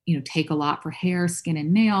take a lot for hair, skin,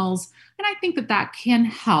 and nails. And I think that can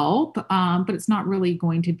help, but it's not really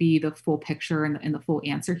going to be the full picture and the full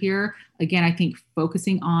answer here. Again, I think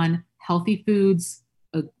focusing on healthy foods,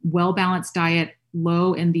 a well-balanced diet,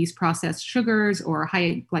 low in these processed sugars or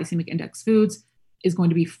high glycemic index foods is going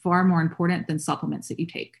to be far more important than supplements that you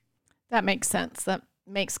take. That makes sense. That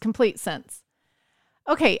makes complete sense.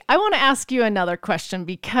 Okay, I want to ask you another question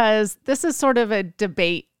because this is sort of a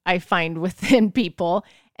debate I find within people,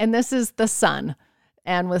 and this is the sun.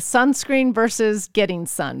 And with sunscreen versus getting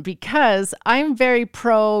sun, because I'm very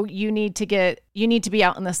pro you need to be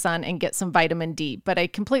out in the sun and get some vitamin D, but I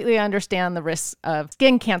completely understand the risks of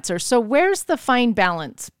skin cancer. So where's the fine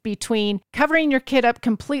balance between covering your kid up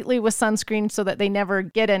completely with sunscreen so that they never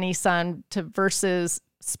get any sun versus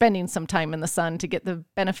spending some time in the sun to get the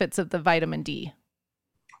benefits of the vitamin D?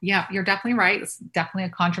 Yeah, you're definitely right. It's definitely a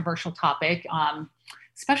controversial topic,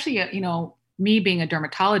 especially, me being a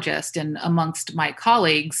dermatologist and amongst my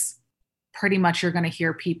colleagues, pretty much you're going to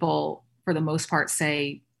hear people, for the most part,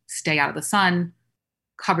 say, stay out of the sun,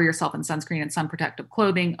 cover yourself in sunscreen and sun protective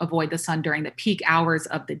clothing, avoid the sun during the peak hours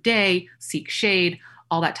of the day, seek shade,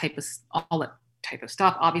 all that type of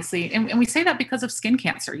stuff, obviously. And we say that because of skin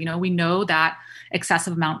cancer. We know that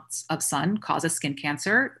excessive amounts of sun causes skin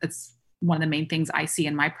cancer. It's one of the main things I see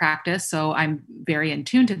in my practice. So I'm very in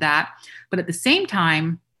tune to that. But at the same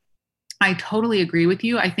time, I totally agree with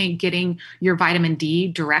you. I think getting your vitamin D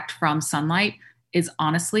direct from sunlight is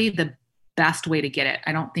honestly the best way to get it.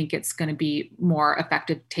 I don't think it's going to be more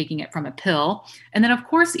effective taking it from a pill. And then, of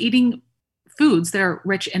course, eating foods that are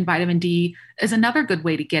rich in vitamin D is another good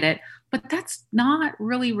way to get it. But that's not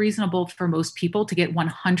really reasonable for most people to get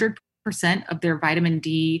 100% of their vitamin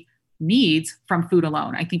D needs from food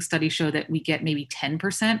alone. I think studies show that we get maybe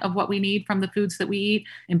 10% of what we need from the foods that we eat.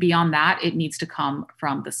 And beyond that, it needs to come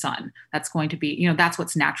from the sun. That's going to be, that's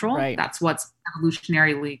what's natural. Right. That's what's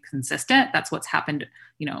evolutionarily consistent. That's what's happened,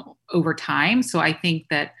 over time. So I think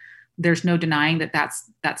that there's no denying that that's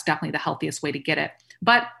definitely the healthiest way to get it.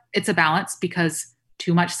 But it's a balance because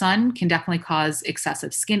too much sun can definitely cause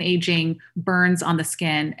excessive skin aging, burns on the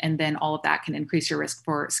skin, and then all of that can increase your risk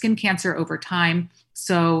for skin cancer over time.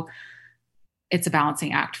 So it's a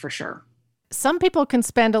balancing act for sure. some people can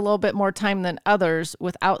spend a little bit more time than others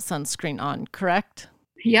without sunscreen on, correct?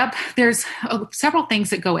 Yep, there's several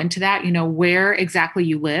things that go into that. Where exactly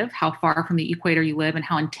you live, how far from the equator you live, and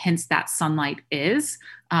how intense that sunlight is.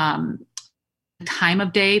 Time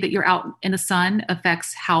of day that you're out in the sun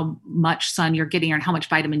affects how much sun you're getting and how much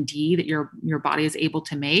vitamin D that your body is able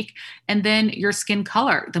to make. And then your skin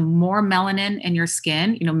color. The more melanin in your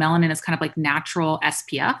skin, melanin is kind of like natural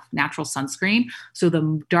SPF, natural sunscreen. So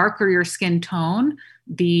the darker your skin tone,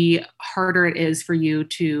 the harder it is for you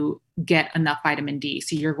to get enough vitamin D.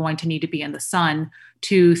 So you're going to need to be in the sun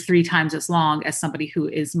 2-3 times as long as somebody who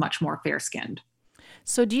is much more fair skinned.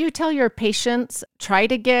 So do you tell your patients try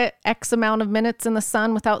to get X amount of minutes in the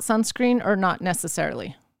sun without sunscreen, or not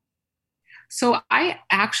necessarily? So I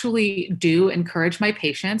actually do encourage my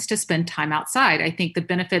patients to spend time outside. I think the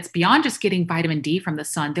benefits beyond just getting vitamin D from the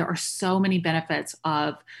sun, there are so many benefits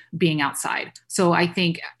of being outside. So I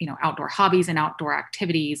think, outdoor hobbies and outdoor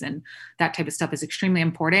activities and that type of stuff is extremely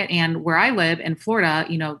important. And where I live in Florida,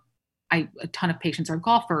 a ton of patients are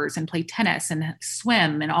golfers and play tennis and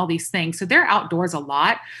swim and all these things. So they're outdoors a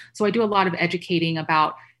lot. So I do a lot of educating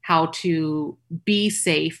about how to be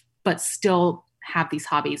safe, but still have these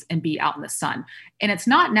hobbies and be out in the sun. And it's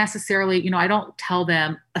not necessarily, I don't tell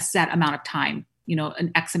them a set amount of time,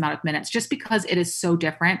 an X amount of minutes, just because it is so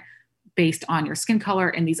different based on your skin color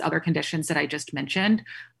and these other conditions that I just mentioned.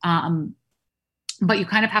 But you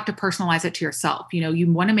kind of have to personalize it to yourself.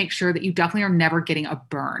 You want to make sure that you definitely are never getting a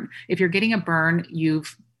burn. If you're getting a burn,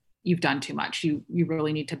 you've done too much. You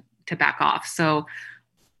really need to back off. So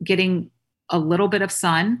getting a little bit of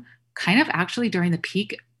sun kind of actually during the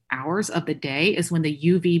peak hours of the day is when the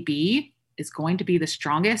UVB is going to be the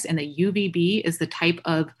strongest. And the UVB is the type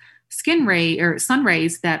of skin ray or sun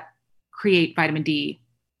rays that create vitamin D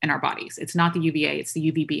in our bodies. It's not the UVA, it's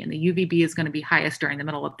the UVB. And the UVB is going to be highest during the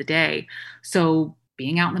middle of the day. So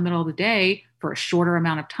being out in the middle of the day for a shorter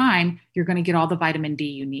amount of time, you're going to get all the vitamin D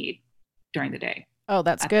you need during the day. Oh,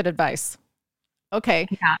 that's good advice. Okay.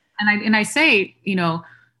 Yeah. And I say,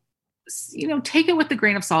 take it with a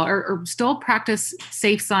grain of salt or still practice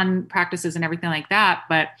safe sun practices and everything like that.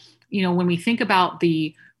 But, when we think about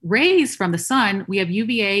the rays from the sun, we have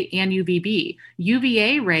UVA and UVB.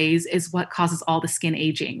 UVA rays is what causes all the skin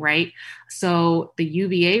aging, right? So the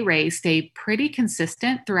UVA rays stay pretty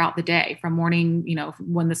consistent throughout the day from morning,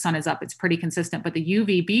 when the sun is up, it's pretty consistent. But the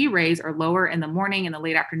UVB rays are lower in the morning and the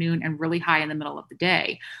late afternoon and really high in the middle of the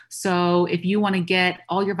day. So if you want to get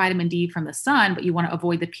all your vitamin D from the sun, but you want to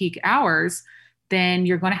avoid the peak hours, then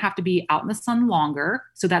you're going to have to be out in the sun longer.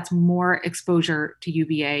 So that's more exposure to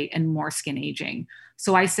UVA and more skin aging.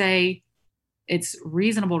 So I say it's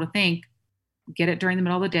reasonable to think, get it during the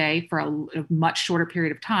middle of the day for a much shorter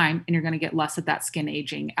period of time, and you're going to get less of that skin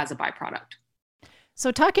aging as a byproduct.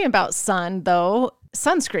 So talking about sun, though,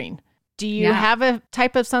 sunscreen. Do you have a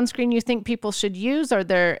type of sunscreen you think people should use? Are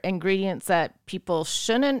there ingredients that people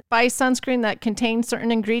shouldn't buy sunscreen that contain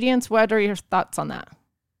certain ingredients? What are your thoughts on that?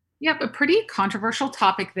 Yep, a pretty controversial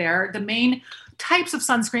topic there. The main types of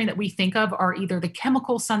sunscreen that we think of are either the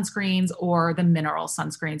chemical sunscreens or the mineral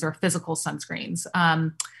sunscreens or physical sunscreens.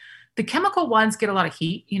 The chemical ones get a lot of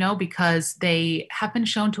heat, because they have been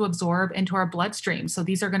shown to absorb into our bloodstream. So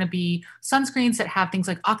these are going to be sunscreens that have things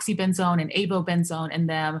like oxybenzone and avobenzone in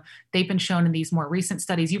them. They've been shown in these more recent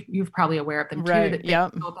studies. You're probably aware of them too, right, that they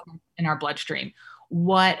go in our bloodstream.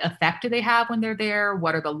 What effect do they have when they're there?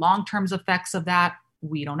 What are the long-term effects of that?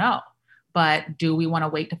 We don't know. But do we want to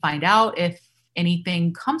wait to find out if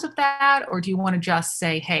anything comes of that? Or do you want to just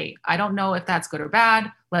say, hey, I don't know if that's good or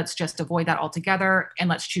bad. Let's just avoid that altogether. And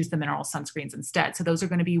let's choose the mineral sunscreens instead. So those are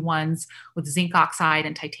going to be ones with zinc oxide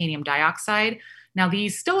and titanium dioxide. Now,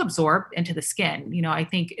 these still absorb into the skin. I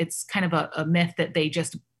think it's kind of a myth that they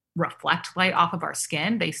just reflect light off of our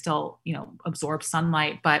skin. They still, absorb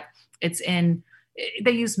sunlight, but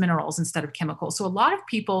they use minerals instead of chemicals. So a lot of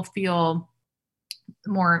people feel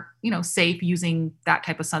more, safe using that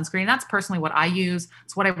type of sunscreen. That's personally what I use.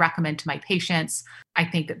 It's what I recommend to my patients. I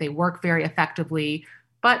think that they work very effectively,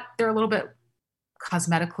 but they're a little bit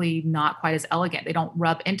cosmetically not quite as elegant. They don't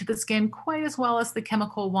rub into the skin quite as well as the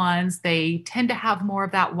chemical ones. They tend to have more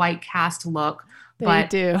of that white cast look. They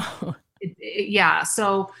do. Yeah.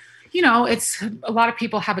 So, it's a lot of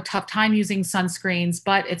people have a tough time using sunscreens,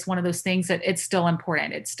 but it's one of those things that it's still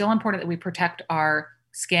important. It's still important that we protect our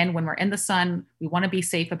skin when we're in the sun. We want to be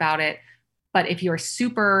safe about it. But if you're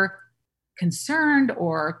super concerned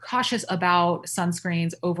or cautious about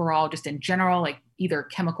sunscreens overall, just in general, like either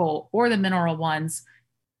chemical or the mineral ones,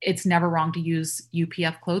 it's never wrong to use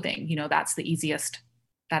UPF clothing. That's the easiest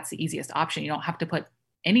option. You don't have to put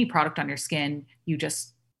any product on your skin. You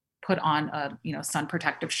just put on a, sun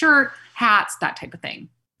protective shirt, hats, that type of thing.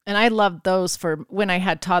 And I loved those for when I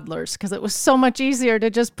had toddlers because it was so much easier to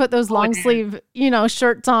just put those long sleeve,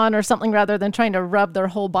 shirts on or something rather than trying to rub their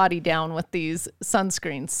whole body down with these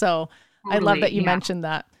sunscreens. So totally, I love that you mentioned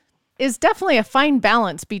that. It's definitely a fine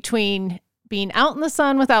balance between being out in the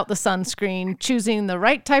sun without the sunscreen, choosing the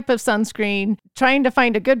right type of sunscreen, trying to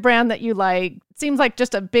find a good brand that you like. It seems like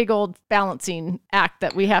just a big old balancing act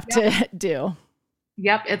that we have to do.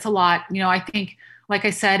 Yep. It's a lot. I think, like I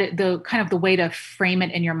said, the way to frame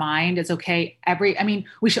it in your mind is okay.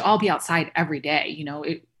 We should all be outside every day,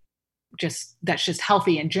 that's just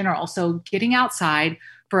healthy in general. So getting outside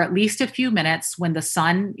for at least a few minutes when the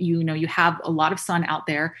sun, you have a lot of sun out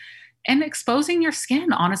there, and exposing your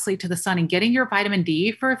skin honestly to the sun and getting your vitamin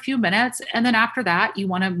D for a few minutes. And then after that, you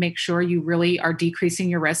want to make sure you really are decreasing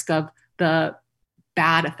your risk of the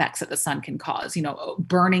bad effects that the sun can cause,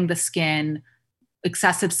 burning the skin,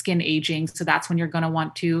 excessive skin aging. So that's when you're going to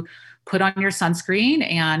want to put on your sunscreen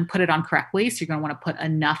and put it on correctly. So you're going to want to put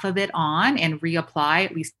enough of it on and reapply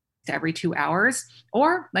at least every 2 hours.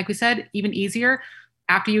 Or like we said, even easier,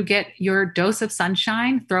 after you get your dose of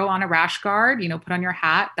sunshine, throw on a rash guard, put on your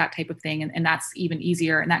hat, that type of thing. And that's even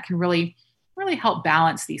easier. And that can really, really help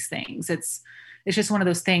balance these things. It's just one of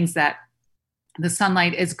those things that the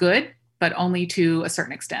sunlight is good, but only to a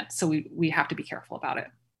certain extent. So we have to be careful about it.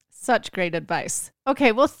 Such great advice.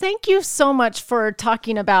 Okay, well, thank you so much for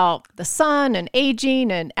talking about the sun and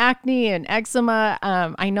aging and acne and eczema.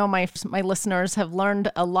 I know my listeners have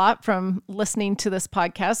learned a lot from listening to this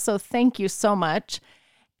podcast, so thank you so much.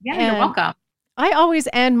 Yeah, you're welcome. I always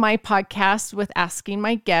end my podcast with asking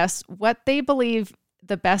my guests what they believe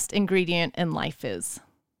the best ingredient in life is.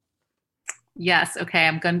 Yes. Okay.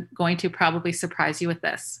 I'm going to probably surprise you with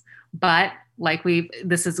this, but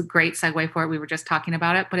this is a great segue for it. We were just talking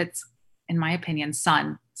about it, but it's, in my opinion,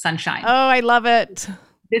 sunshine. Oh, I love it.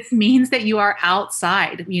 This means that you are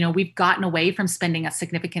outside. We've gotten away from spending a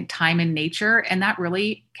significant time in nature, and that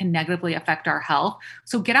really can negatively affect our health.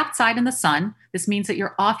 So get outside in the sun. This means that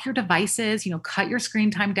you're off your devices, cut your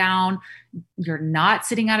screen time down. You're not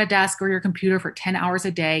sitting at a desk or your computer for 10 hours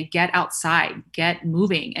a day. Get outside, get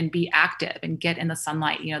moving and be active and get in the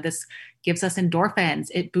sunlight. This gives us endorphins.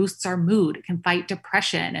 It boosts our mood. It can fight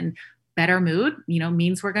depression, and better mood,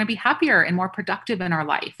 means we're going to be happier and more productive in our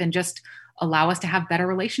life and just allow us to have better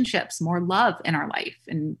relationships, more love in our life.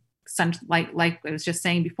 And sunlight, like I was just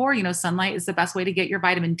saying before, sunlight is the best way to get your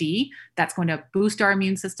vitamin D. That's going to boost our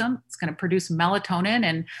immune system. It's going to produce melatonin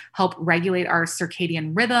and help regulate our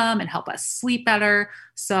circadian rhythm and help us sleep better.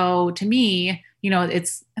 So to me,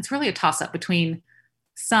 it's really a toss-up between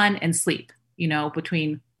sun and sleep,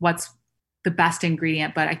 between what's the best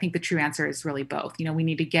ingredient. But I think the true answer is really both. We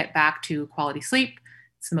need to get back to quality sleep.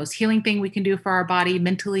 It's the most healing thing we can do for our body,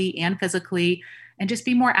 mentally and physically, and just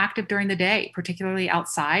be more active during the day, particularly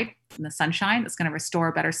outside in the sunshine. That's going to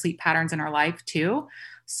restore better sleep patterns in our life too.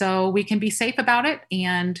 So we can be safe about it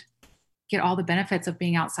and get all the benefits of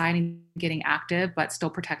being outside and getting active, but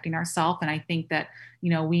still protecting ourselves. And I think that,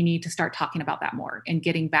 we need to start talking about that more and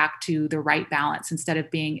getting back to the right balance instead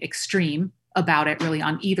of being extreme about it really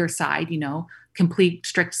on either side, complete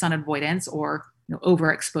strict sun avoidance or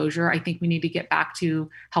overexposure. I think we need to get back to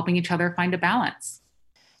helping each other find a balance.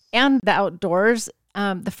 And the outdoors,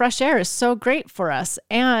 the fresh air is so great for us.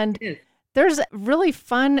 And there's really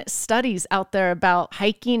fun studies out there about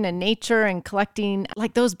hiking and nature and collecting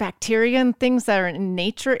like those bacteria and things that are in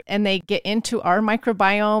nature, and they get into our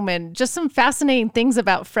microbiome and just some fascinating things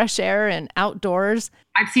about fresh air and outdoors.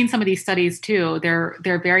 I've seen some of these studies too. They're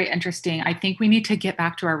very interesting. I think we need to get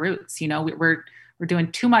back to our roots. We're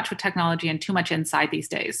doing too much with technology and too much inside these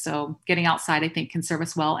days. So getting outside, I think, can serve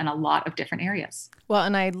us well in a lot of different areas. Well,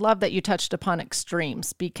 and I love that you touched upon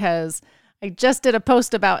extremes, because I just did a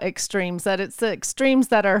post about extremes, that it's the extremes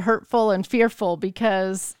that are hurtful and fearful,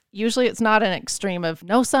 because usually it's not an extreme of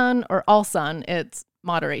no sun or all sun, it's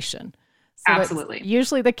moderation. So absolutely. That's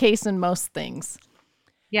usually the case in most things.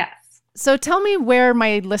 Yes. So tell me where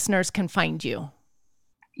my listeners can find you.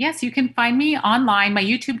 Yes, you can find me online, my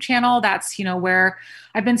YouTube channel. That's, where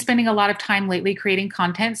I've been spending a lot of time lately creating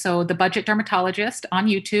content. So The Budget Dermatologist on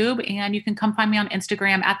YouTube, and you can come find me on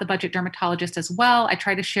Instagram at The Budget Dermatologist as well. I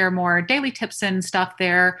try to share more daily tips and stuff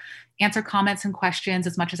there, answer comments and questions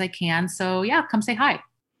as much as I can. So yeah, come say hi.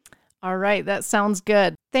 All right. That sounds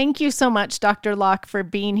good. Thank you so much, Dr. Locke, for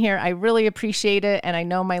being here. I really appreciate it. And I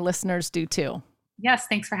know my listeners do too. Yes.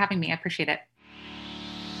 Thanks for having me. I appreciate it.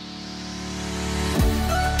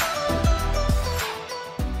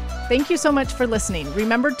 Thank you so much for listening.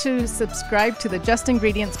 Remember to subscribe to the Just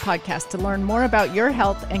Ingredients podcast to learn more about your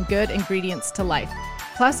health and good ingredients to life.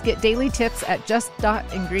 Plus, get daily tips at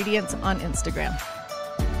just.ingredients on Instagram.